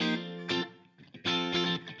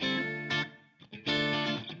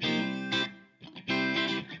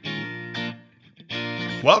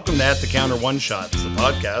Welcome to At the Counter One Shots, the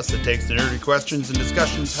podcast that takes the nerdy questions and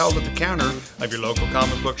discussions held at the counter of your local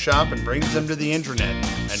comic book shop and brings them to the internet.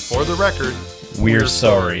 And for the record, we're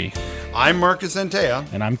sorry. I'm Marcus Antea.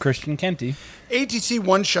 And I'm Christian Kenty. ATC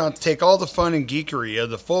One Shots take all the fun and geekery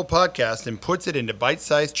of the full podcast and puts it into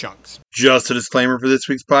bite-sized chunks. Just a disclaimer for this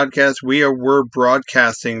week's podcast, we're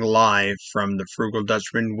broadcasting live from the Frugal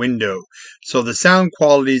Dutchman window. So the sound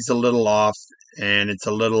quality is a little off and it's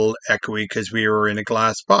a little echoey because we were in a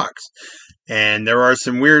glass box. And there are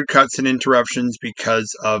some weird cuts and interruptions because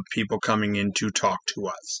of people coming in to talk to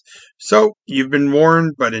us. So you've been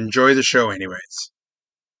warned, but enjoy the show anyways.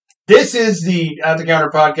 This is the At the Counter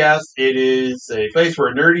podcast. It is a place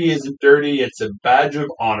where nerdy isn't dirty. It's a badge of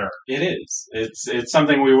honor. It is. It's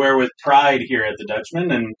something we wear with pride here at the Dutchman,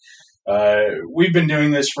 and we've been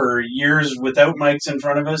doing this for years without mics in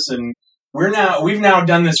front of us, and we've now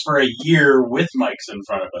done this for a year with mics in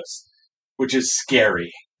front of us, which is scary.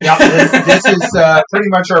 Yeah, this is pretty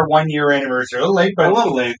much our 1 year anniversary. A little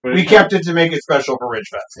late, but we kept it to make it special for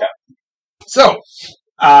Ridgefest. Yeah. So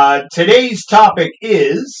today's topic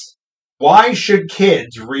is: why should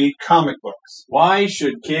kids read comic books? Why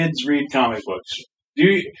should kids read comic books?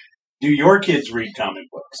 Do your kids read comic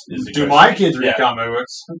books? Do my kids read comic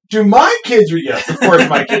books? Do my kids read? Yes, of course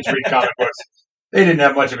my kids read comic books. They didn't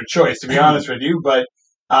have much of a choice, to be honest with you, but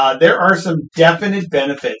there are some definite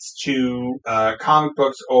benefits to comic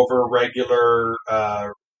books over regular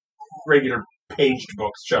paged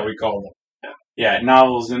books, shall we call them. Yeah,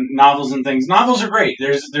 novels and things. Novels are great.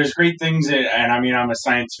 There's great things, and I mean, I'm a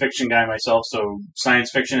science fiction guy myself, so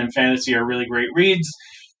science fiction and fantasy are really great reads.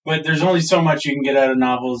 But there's only so much you can get out of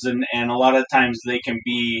novels, and a lot of times they can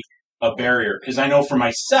be a barrier. Because I know for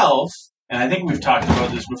myself, and I think we've talked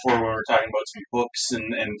about this before when we were talking about some books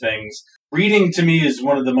and things, reading to me is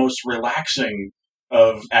one of the most relaxing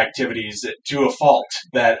of activities to a fault,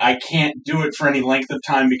 that I can't do it for any length of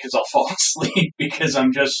time because I'll fall asleep because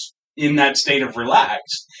I'm just in that state of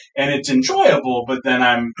relaxed, and it's enjoyable, but then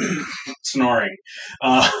I'm snoring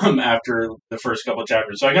after the first couple of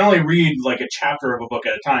chapters. So I can only read like a chapter of a book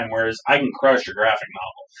at a time, whereas I can crush a graphic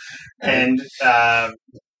novel. And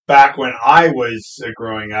back when I was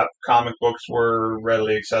growing up, comic books were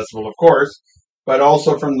readily accessible, of course, but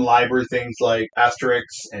also from the library, things like Asterix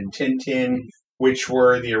and Tintin, which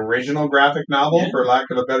were the original graphic novel, for lack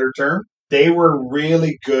of a better term. They were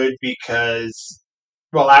really good because,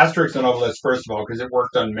 well, Asterix and Obelix, first of all, because it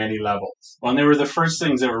worked on many levels. Well, and they were the first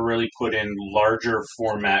things that were really put in larger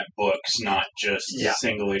format books, not just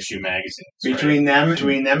single issue magazines. Between them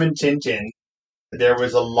and Tintin, there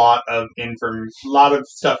was a lot of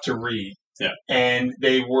stuff to read. Yeah. And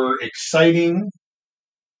they were exciting,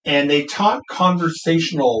 and they taught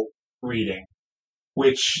conversational reading,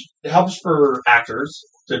 which helps for actors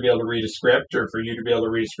to be able to read a script, or for you to be able to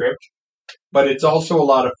read a script. But it's also a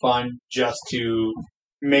lot of fun just to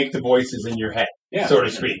make the voices in your head, so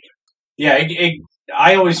to speak. Yeah,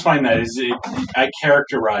 I always find that I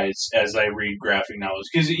characterize as I read graphic novels,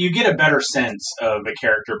 because you get a better sense of a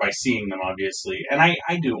character by seeing them, obviously. And I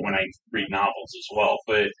do it when I read novels as well,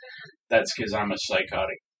 but that's because I'm a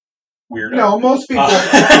psychotic weirdo. No, most people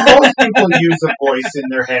use a voice in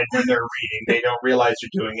their head when they're reading. They don't realize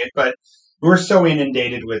they're doing it, but we're so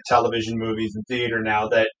inundated with television, movies, and theater now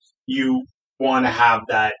that you want to have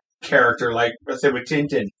that character, like, let's say with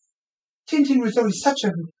Tintin. Tintin was always such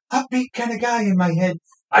an upbeat kind of guy in my head.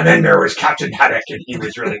 And then there was Captain Haddock, and he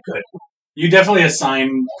was really good. You definitely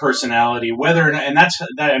assign personality, and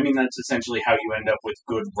that's essentially how you end up with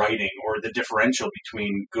good writing, or the differential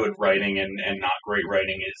between good writing and not great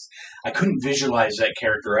writing is I couldn't visualize that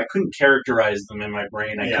character. I couldn't characterize them in my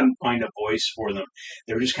brain. I couldn't find a voice for them.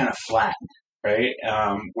 They were just kind of flat, right?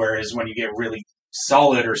 Whereas when you get really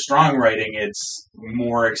solid or strong writing, it's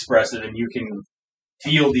more expressive, and you can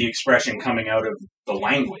feel the expression coming out of the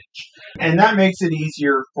language. And that makes it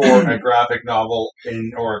easier for a graphic novel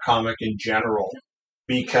or a comic in general,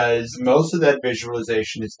 because most of that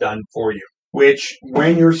visualization is done for you, which,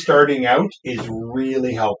 when you're starting out, is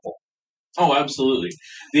really helpful. Oh, absolutely.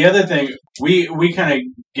 The other thing, we kind of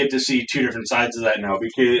get to see two different sides of that now,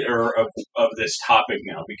 of this topic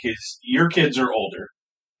now, because your kids are older,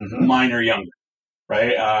 mine are younger.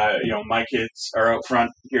 Right, my kids are out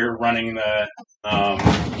front here running the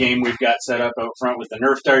game we've got set up out front with the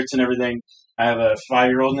Nerf darts and everything. I have a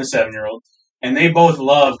 5-year-old and a 7-year-old, and they both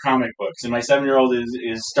love comic books. And my 7-year-old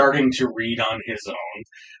is starting to read on his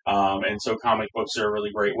own, and so comic books are a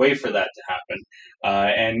really great way for that to happen.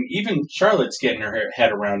 And even Charlotte's getting her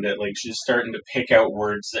head around it. Like, she's starting to pick out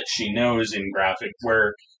words that she knows in graphic,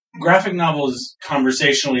 where graphic novels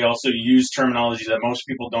conversationally also use terminology that most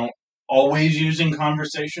people don't always use in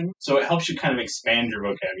conversation. So it helps you kind of expand your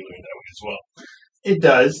vocabulary that way as well. It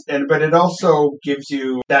does, but it also gives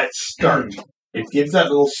you that start. It gives that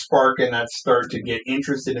little spark and that start to get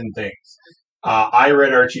interested in things. I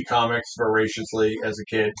read Archie comics voraciously as a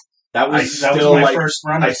kid. That was my first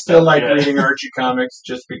run. I still like reading Archie comics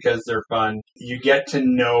just because they're fun. You get to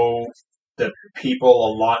know the people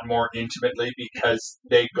a lot more intimately because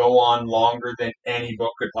they go on longer than any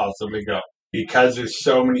book could possibly go. Because there's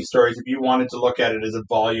so many stories. If you wanted to look at it as a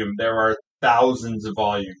volume, there are thousands of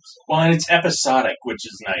volumes. Well, and it's episodic, which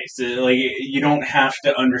is nice. Like, you don't have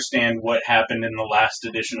to understand what happened in the last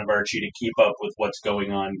edition of Archie to keep up with what's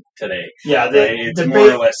going on today. Yeah, right? It's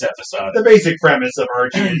more or less episodic. The basic premise of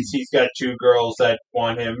Archie is he's got two girls that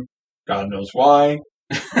want him, God knows why,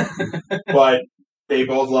 but they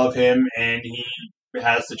both love him, and he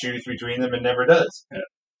has to choose between them and never does. Yeah.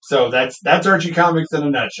 So that's Archie comics in a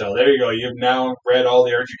nutshell. There you go. You've now read all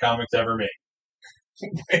the Archie comics ever made.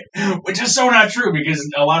 Which is so not true because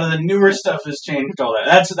a lot of the newer stuff has changed all that.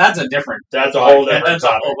 That's a whole different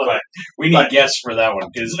topic. We need guests for that one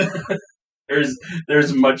because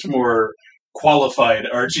there's much more qualified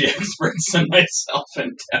Archie experts than myself in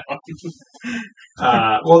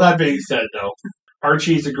town. Well, that being said, though,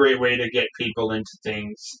 Archie is a great way to get people into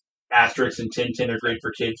things. Asterix and Tintin are great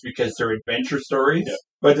for kids because they're adventure stories. Yeah.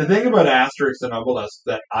 But the thing about Asterix and Obelix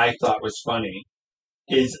that I thought was funny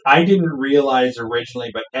is I didn't realize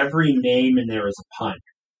originally, but every name in there is a pun.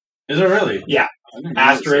 Is it really? Yeah.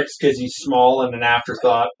 Asterix because he's small and an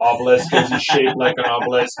afterthought. Obelix because he's shaped like an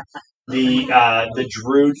obelisk. The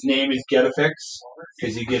Druid's name is Getafix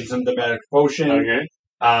because he gives him the magic potion. Okay.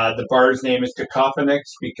 The Bard's name is Cacophonix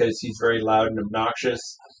because he's very loud and obnoxious.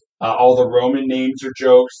 All the Roman names are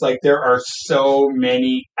jokes. Like, there are so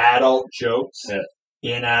many adult jokes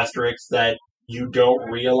in Asterix that you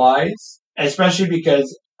don't realize. Especially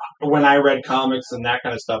because when I read comics and that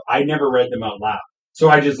kind of stuff, I never read them out loud. So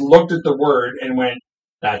I just looked at the word and went,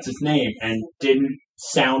 that's his name, and didn't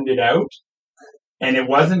sound it out. And it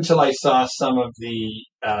wasn't until I saw some of the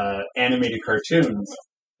animated cartoons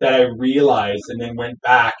that I realized and then went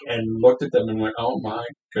back and looked at them and went, oh my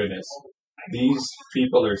goodness, these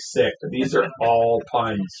people are sick. These are all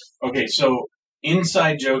puns. Okay, so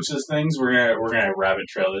inside jokes as things, we're gonna rabbit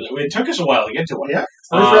trail. It took us a while to get to one. Yeah,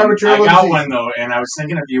 rabbit trail. I got one though, and I was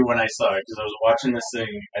thinking of you when I saw it because I was watching this thing.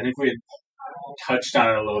 I think we had touched on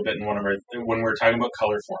it a little bit in when we were talking about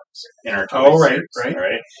color forms in our toy series,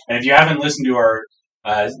 right. And if you haven't listened to our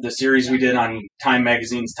the series we did on Time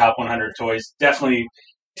Magazine's Top 100 Toys, definitely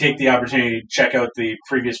take the opportunity to check out the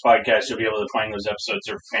previous podcast. You'll be able to find those episodes.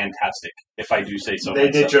 They're fantastic, if I do say so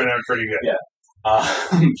myself. They did turn out pretty good. Yeah.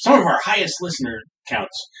 Some of our highest listener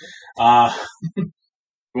counts.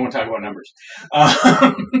 We won't talk about numbers.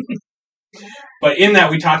 But in that,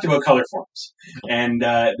 we talked about color forms. And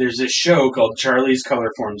there's this show called Charlie's Color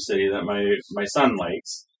Form City that my son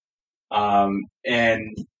likes.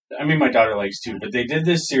 And, I mean, my daughter likes too. But they did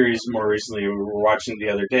this series more recently. We were watching it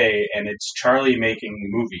the other day. And it's Charlie making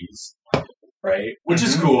movies, right? Which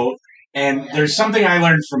is cool. And there's something I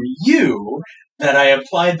learned from you that I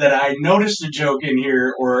applied, that I noticed a joke in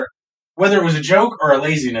here, or whether it was a joke or a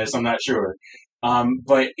laziness, I'm not sure.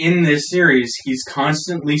 But in this series, he's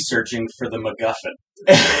constantly searching for the MacGuffin.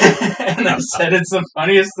 And I said it's the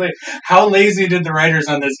funniest thing. How lazy did the writers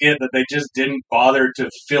on this get that they just didn't bother to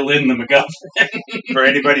fill in the MacGuffin? For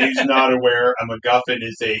anybody who's not aware, a MacGuffin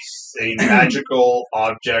is a magical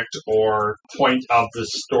object or point of the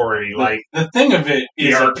story. Like, the thing of it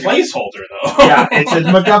is a placeholder, though. Yeah, a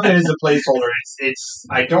MacGuffin is a placeholder. It's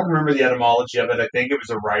I don't remember the etymology of it. I think it was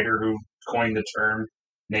a writer who coined the term,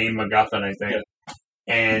 named MacGuffin, I think.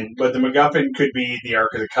 But the MacGuffin could be the Ark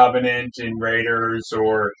of the Covenant in Raiders,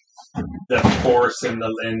 or the Force in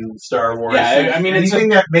Star Wars. Yeah, I mean, anything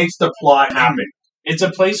that makes the plot happen. It's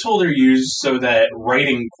a placeholder used so that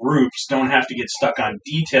writing groups don't have to get stuck on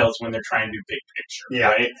details when they're trying to do big picture.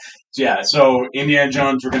 Right? So Indiana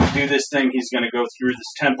Jones, we're going to do this thing. He's going to go through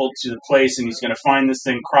this temple to the place, and he's going to find this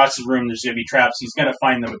thing, cross the room. There's going to be traps. He's going to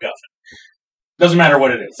find the MacGuffin. Doesn't matter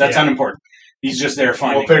what it is. That's unimportant. He's just there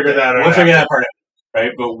finding. We'll figure that out. We'll figure that part out.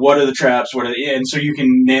 Right, but what are the traps? And so you can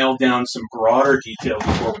nail down some broader details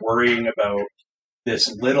before worrying about this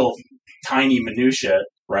little tiny minutia,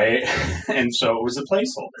 right? And so it was a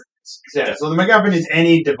placeholder. Yeah. So the MacGuffin is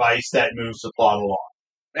any device that moves the plot along.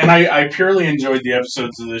 And I purely enjoyed the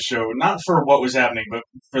episodes of the show, not for what was happening, but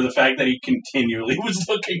for the fact that he continually was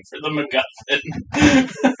looking for the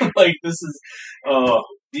MacGuffin. Like, this is,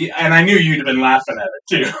 and I knew you'd have been laughing at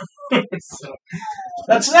it too. So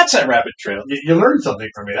that's a rabbit trail. You learned something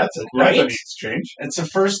from me. That's a neat exchange. It's the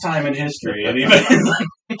first time in history. And even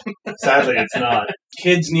Sadly, it's not.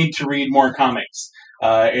 Kids need to read more comics.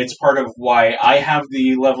 It's part of why I have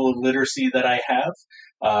the level of literacy that I have.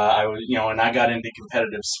 I was, and I got into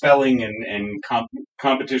competitive spelling and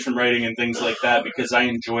competition writing and things like that because I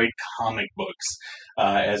enjoyed comic books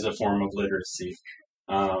as a form of literacy.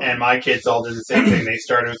 And my kids all did the same thing. They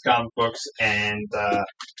started with comic books, and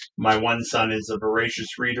my one son is a voracious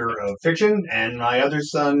reader of fiction, and my other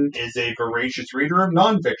son is a voracious reader of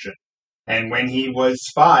nonfiction. And when he was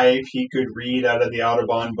 5, he could read out of the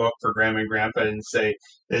Audubon book for Grandma and Grandpa and say,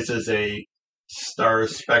 this is a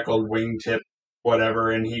star-speckled wingtip,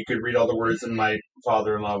 whatever, and he could read all the words, and my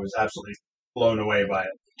father-in-law was absolutely blown away by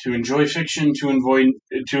it. To enjoy fiction, to enjoy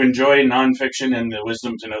nonfiction, and the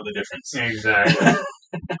wisdom to know the difference. Exactly.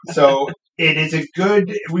 So it is a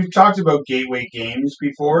good. We've talked about gateway games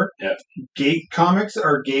before. Yeah. Comics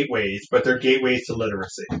are gateways, but they're gateways to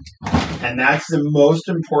literacy, and that's the most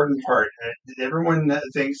important part. Everyone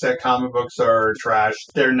thinks that comic books are trash.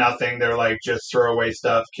 They're nothing. They're like just throwaway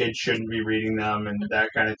stuff. Kids shouldn't be reading them, and that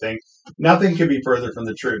kind of thing. Nothing could be further from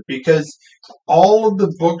the truth, because all of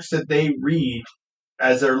the books that they read,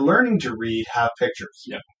 as they're learning to read, have pictures.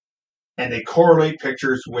 Yeah. And they correlate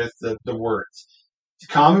pictures with the words.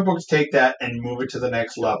 Comic books take that and move it to the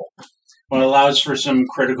next level. Well, it allows for some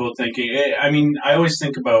critical thinking. I mean, I always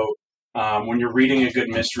think about when you're reading a good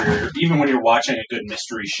mystery, or even when you're watching a good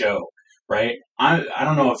mystery show, right? I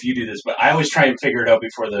don't know if you do this, but I always try and figure it out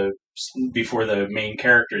before the main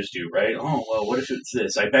characters do, right? Oh, well, what if it's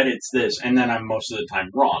this? I bet it's this. And then I'm most of the time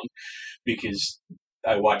wrong because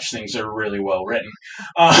I watch things that are really well written.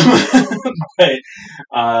 But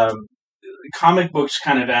comic books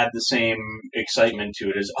kind of add the same excitement to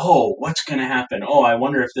it as, oh, what's going to happen? Oh, I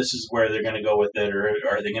wonder if this is where they're going to go with it, or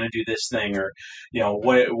are they going to do this thing, or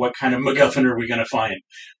what kind of MacGuffin are we going to find,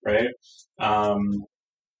 right?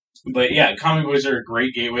 But yeah, comic books are a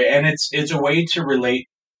great gateway, and it's a way to relate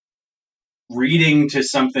reading to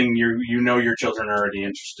something your children are already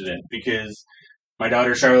interested in. Because my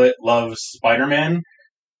daughter Charlotte loves Spider-Man.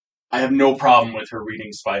 I have no problem with her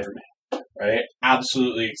reading Spider-Man. Right?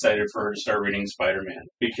 Absolutely excited for her to start reading Spider-Man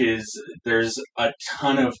because there's a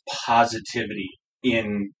ton of positivity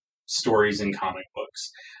in stories in comic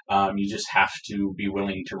books. You just have to be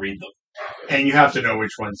willing to read them. And you have to know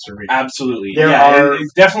which ones to read. Absolutely. And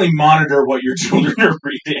definitely monitor what your children are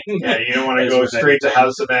reading. Yeah, you don't want to go straight to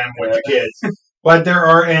House of M with the kids. But there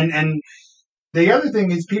are, and the other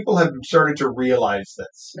thing is people have started to realize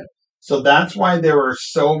this. Yeah. So that's why there are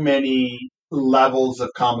so many levels of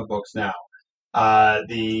comic books now.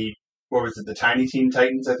 The Tiny Teen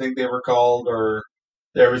Titans, I think they were called, or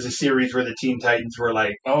there was a series where the Teen Titans were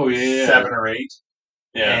like 7 or 8.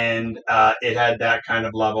 Yeah. And it had that kind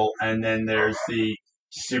of level. And then there's the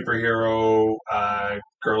superhero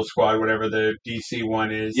girl squad, whatever the DC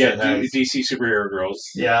one is. Yeah, DC Superhero Girls.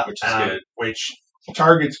 Yeah. Which is good. Which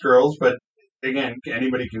targets girls, but again,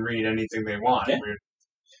 anybody can read anything they want. Yeah.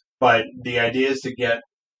 But the idea is to get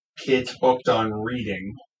kids hooked on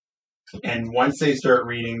reading. And once they start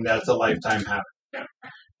reading, that's a lifetime habit. Yeah.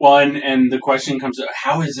 Well, and the question comes up,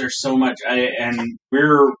 how is there so much? And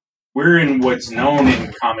we're in what's known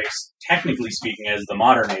in comics, technically speaking, as the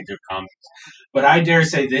modern age of comics. But I dare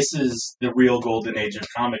say this is the real golden age of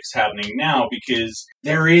comics happening now because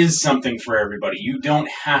there is something for everybody. You don't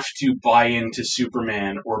have to buy into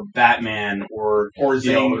Superman or Batman or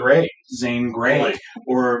Zane Grey. Right.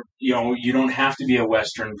 Or, you don't have to be a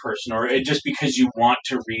Western person, or just because you want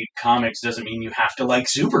to read comics doesn't mean you have to like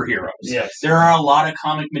superheroes. Yes. There are a lot of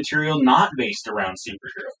comic material not based around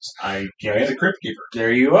superheroes. I carry the Crypt Keeper.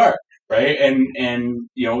 There you are. Right, and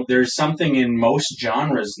there's something in most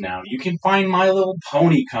genres now. You can find My Little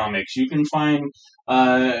Pony comics. You can find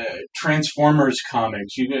Transformers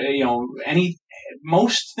comics.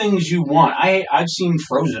 Most things you want. I've seen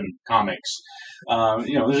Frozen comics.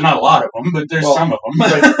 There's not a lot of them, but there's some of them.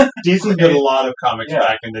 But Disney did a lot of comics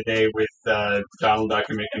back in the day with Donald Duck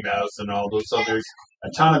and Mickey Mouse and all those. So there's a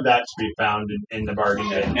ton of that to be found in the bargain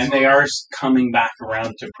bin. And they are coming back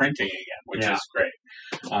around to printing again, which is great.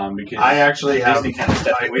 Because I actually have,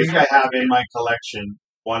 I have in my collection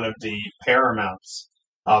one of the Paramounts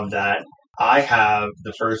of that. I have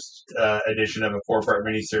the first edition of a 4-part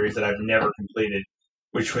miniseries that I've never completed,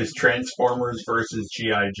 which was Transformers versus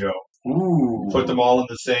G.I. Joe. Ooh. Put them all in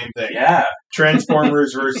the same thing. Yeah.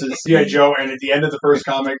 Transformers versus G.I. Joe, and at the end of the first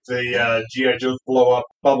comic, the G.I. Joes blow up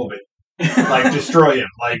Bumblebee. Like, destroy him.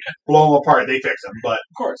 Like, blow him apart. They fix him, but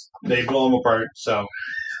of course they blow him apart, so...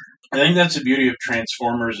 I think that's the beauty of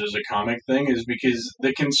Transformers as a comic thing, is because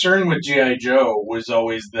the concern with G.I. Joe was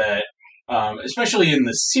always that especially in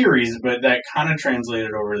the series, but that kind of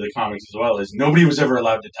translated over to the comics as well, is nobody was ever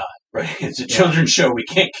allowed to die, right? It's a children's show. We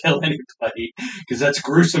can't kill anybody because that's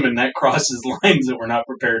gruesome and that crosses lines that we're not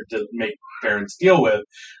prepared to make parents deal with,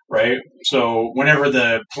 right? So whenever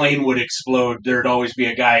the plane would explode, there'd always be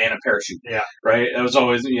a guy in a parachute, right? That was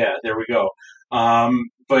always, there we go.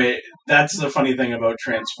 But that's the funny thing about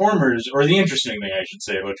Transformers, or the interesting thing I should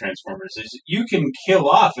say about Transformers, is you can kill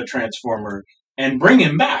off a Transformer and bring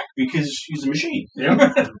him back because he's a machine.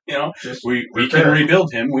 Yeah. We can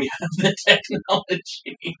rebuild him. We have the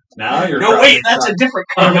technology. Now you're that's a different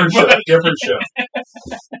comic book. Different show.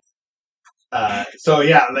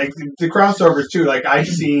 Like the crossovers too. Like I've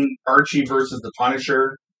seen Archie versus the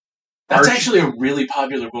Punisher. That's actually a really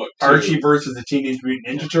popular book, too. Archie versus the Teenage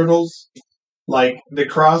Mutant Ninja Turtles. Like, the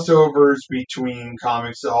crossovers between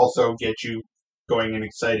comics also get you going and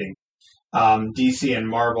exciting. DC and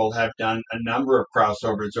Marvel have done a number of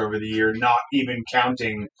crossovers over the year, not even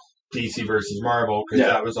counting DC versus Marvel, because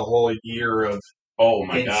that was a whole year of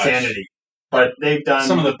insanity. But they've done...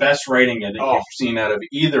 Some of the best writing I think you've seen out of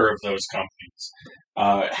either of those companies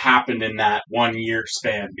happened in that 1 year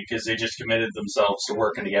span, because they just committed themselves to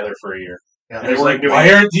working together for a year. Yeah, they were like,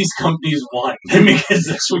 why aren't these companies one? Because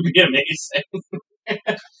this would be amazing.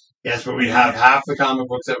 Yes, but we have half the comic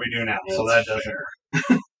books that we do now, so that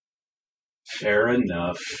doesn't. Fair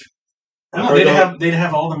enough. No, they'd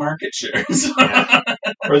have all the market shares.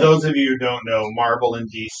 For those of you who don't know, Marvel and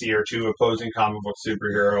DC are two opposing comic book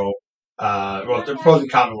superhero, they're opposing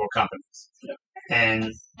comic book companies. Yep.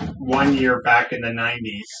 And 1 year back in the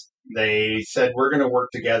 90s, they said, we're going to work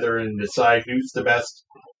together and decide who's the best.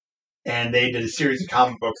 And they did a series of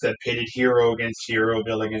comic books that pitted hero against hero,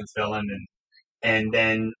 villain against villain, and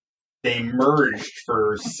then they merged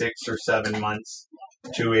for 6 or 7 months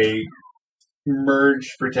to a merged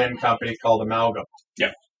pretend company called Amalgam.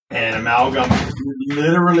 Yeah. And Amalgam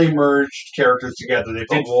literally merged characters together. They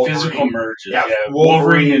put Wolverine, physical merges. Yeah,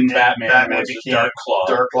 Wolverine and Batman became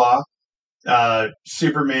Dark Claw.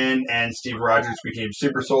 Superman and Steve Rogers became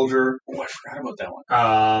Super Soldier. Oh, I forgot about that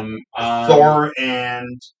one. Thor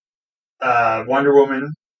and Wonder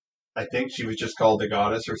Woman, I think she was just called the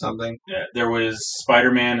Goddess or something. Yeah, there was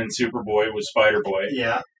Spider-Man and Superboy was Spider-Boy.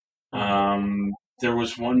 Yeah. There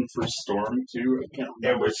was one for Storm, too. I can't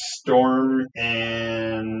remember. It was Storm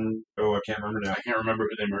and... I can't remember now. I can't remember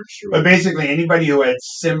who they merged through. But basically, anybody who had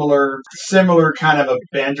similar kind of a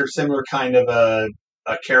bent or similar kind of a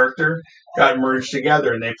character got merged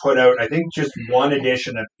together, and they put out, I think, just one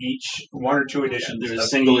edition of each, 1 or 2 editions. There's a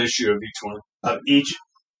single issue of each one. Of each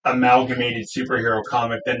amalgamated superhero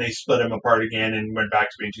comic, then they split them apart again and went back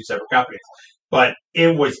to being 2 separate companies. But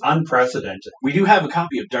it was unprecedented. We do have a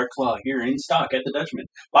copy of Dark Claw here in stock at the Dutchman.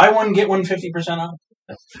 Buy one, get one 50% off.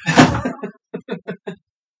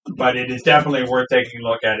 But it is definitely worth taking a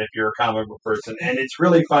look at if you're a comic book person. And it's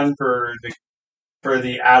really fun for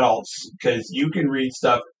the adults, because you can read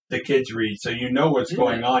stuff the kids read, so you know what's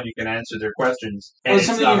going on. You can answer their questions. And it's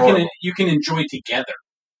something you can enjoy together,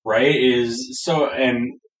 right?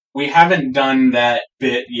 And we haven't done that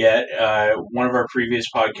bit yet. One of our previous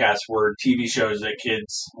podcasts were TV shows that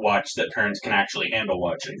kids watch that parents can actually handle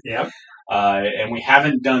watching. Yep. And we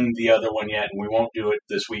haven't done the other one yet, and we won't do it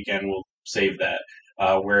this weekend. We'll save that,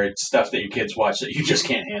 where it's stuff that your kids watch that you just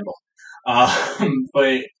can't handle.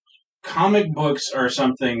 But comic books are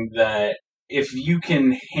something that if you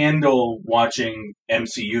can handle watching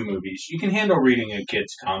MCU movies, you can handle reading a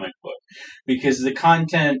kid's comic book, because the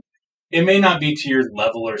content, it may not be to your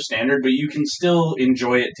level or standard, but you can still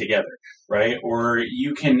enjoy it together, right? Or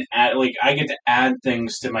you can add, I get to add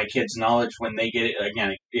things to my kids' knowledge when they get,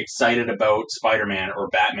 again, excited about Spider-Man or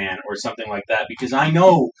Batman or something like that, because I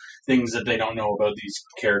know things that they don't know about these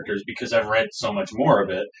characters because I've read so much more of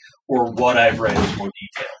it, or what I've read is more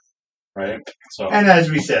detailed, right? So, and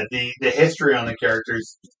as we said, the history on the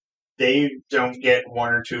characters, they don't get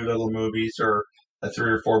 1 or 2 little movies or a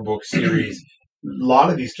 3 or 4 book series. A lot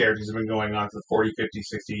of these characters have been going on for 40, 50,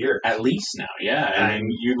 60 years. At least now, yeah.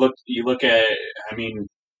 And you look at,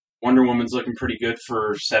 Wonder Woman's looking pretty good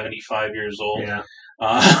for 75 years old. Yeah.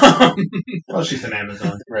 Well, she's an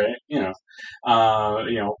Amazon. Right.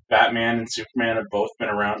 Batman and Superman have both been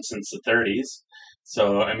around since the 30s.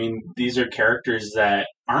 So, these are characters that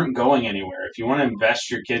aren't going anywhere. If you want to invest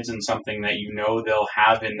your kids in something that you know they'll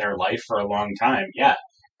have in their life for a long time, yeah.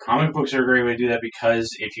 Comic books are a great way to do that, because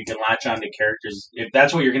if you can latch on to characters, if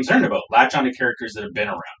that's what you're concerned about, latch on to characters that have been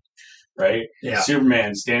around, right? Yeah.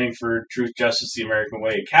 Superman, standing for truth, justice, the American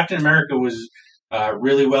way. Captain America was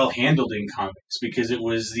really well handled in comics, because it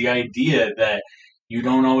was the idea that, you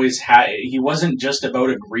don't always have. He wasn't just about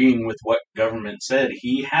agreeing with what government said.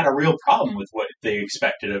 He had a real problem with what they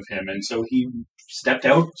expected of him, and so he stepped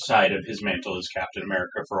outside of his mantle as Captain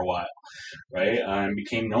America for a while, right? And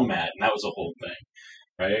became Nomad, and that was a whole thing,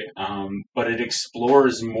 right? But it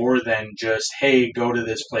explores more than just, hey, go to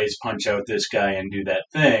this place, punch out this guy, and do that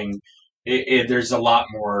thing. There's a lot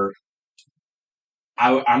more.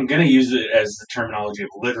 I'm going to use it as the terminology of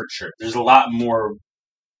literature. There's a lot more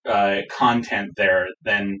content there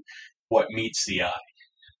than what meets the eye.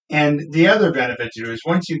 And the other benefit too is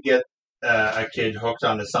once you get a kid hooked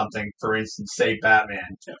onto something, for instance, say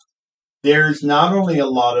Batman, there's not only a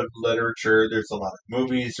lot of literature, there's a lot of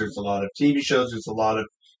movies, there's a lot of TV shows, there's a lot of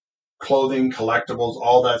clothing, collectibles,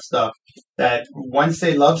 all that stuff, that once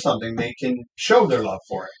they love something, they can show their love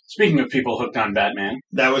for it. Speaking of people hooked on Batman.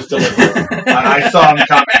 That was deliberate. I saw him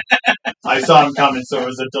coming. So it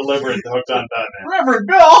was a deliberate hooked on Batman. Reverend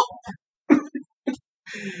Bill!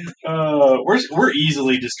 We're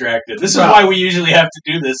easily distracted. This is why we usually have to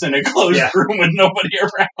do this in a closed room with nobody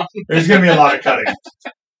around. There's going to be a lot of cutting.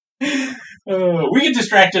 We get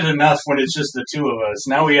distracted enough when it's just the two of us.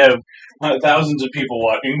 Now we have thousands of people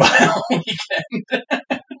walking by all weekend.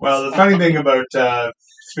 Well, the funny thing about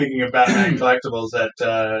speaking of Batman collectibles that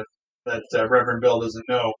Reverend Bill doesn't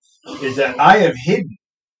know is that I have hidden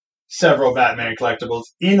several Batman collectibles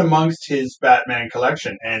in amongst his Batman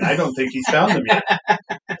collection, and I don't think he's found them yet.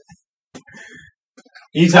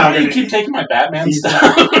 He's now going to keep taking my Batman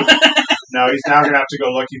stuff. No, he's now going to have to go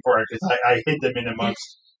looking for it because I hid them in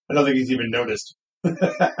amongst. I don't think he's even noticed.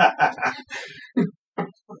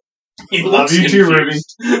 Love you too, Ruby.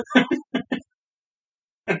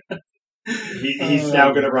 He's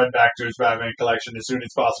now going to run back to his Batman collection as soon as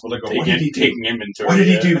possible to go, what did he do? Taking inventory. What did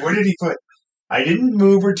he do? What did he put? I didn't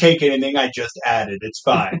move or take anything. I just added. It's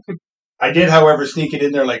fine. I did, however, sneak it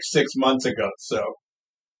in there like 6 months ago. So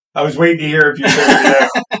I was waiting to hear if you said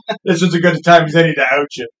this was a good time as any to out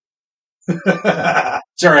you.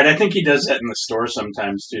 It's all right. I think he does that in the store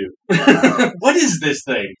sometimes too. What is this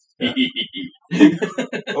thing?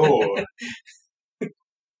 Oh.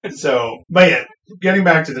 So, but yeah, getting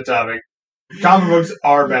back to the topic, comic books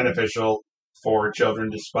are beneficial for children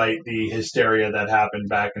despite the hysteria that happened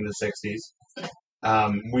back in the 60s.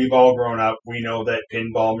 We've all grown up. We know that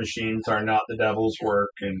pinball machines are not the devil's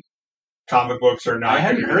work, and comic books are not. I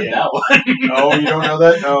hadn't heard that one. Oh, you don't know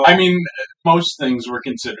that? No. I mean, most things were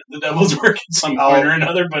considered the devil's work at some point or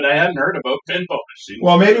another, but I hadn't heard about pinball machines.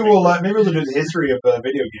 Well, maybe we'll do the history of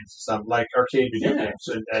video games, something like arcade video games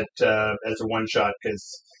as a one shot,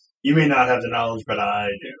 because you may not have the knowledge, but I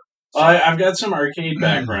do. So. I've got some arcade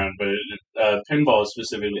background, but pinball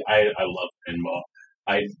specifically, I love pinball.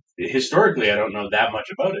 Historically, I don't know that much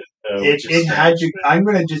about it. It had to. I'm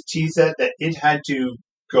going to just tease that it had to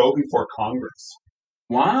go before Congress.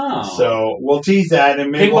 Wow. So we'll tease that,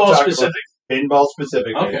 and maybe we'll talk about pinball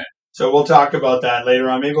specifically. Okay. So we'll talk about that later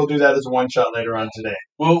on. Maybe we'll do that as a one shot later on today.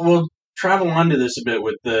 We'll travel onto this a bit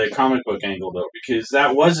with the comic book angle, though, because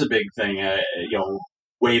that was a big thing.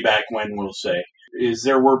 Way back when, we'll say, is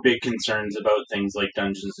there were big concerns about things like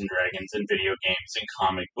Dungeons and Dragons and video games and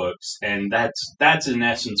comic books, and that's in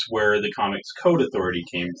essence where the Comics Code Authority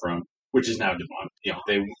came from, which is now debunked.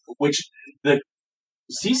 The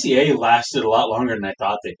CCA lasted a lot longer than I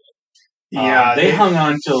thought they did. Yeah, they hung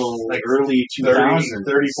on till like early 2000s,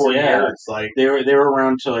 34 years. Like they were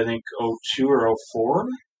around till I think 02 or 04,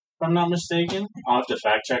 if I'm not mistaken. I'll have to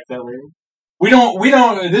fact check that later. We don't.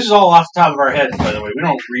 This is all off the top of our heads, by the way. We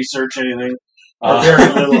don't research anything. Or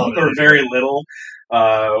very little. Or very little.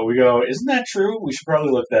 We go, isn't that true? We should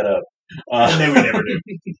probably look that up. And then we never do.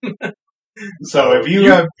 So if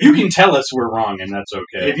you can tell us we're wrong, and that's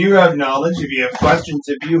okay. If you have knowledge, if you have questions,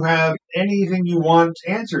 if you have anything you want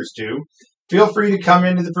answers to, feel free to come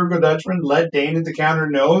into the Frugal Dutchman. Let Dane at the counter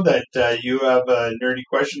know that you have a nerdy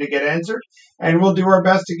question to get answered, and we'll do our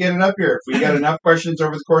best to get it up here. If we got enough questions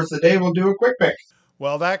over the course of the day, we'll do a quick pick.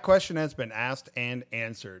 Well, that question has been asked and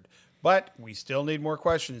answered, but we still need more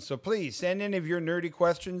questions. So please send any of your nerdy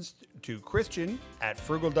questions to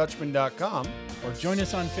Christian@frugaldutchman.com. Or join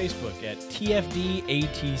us on Facebook at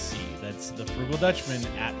TFDATC. That's the Frugal Dutchman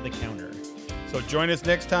at the counter. So join us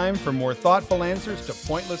next time for more thoughtful answers to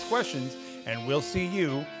pointless questions, and we'll see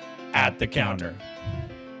you at the counter.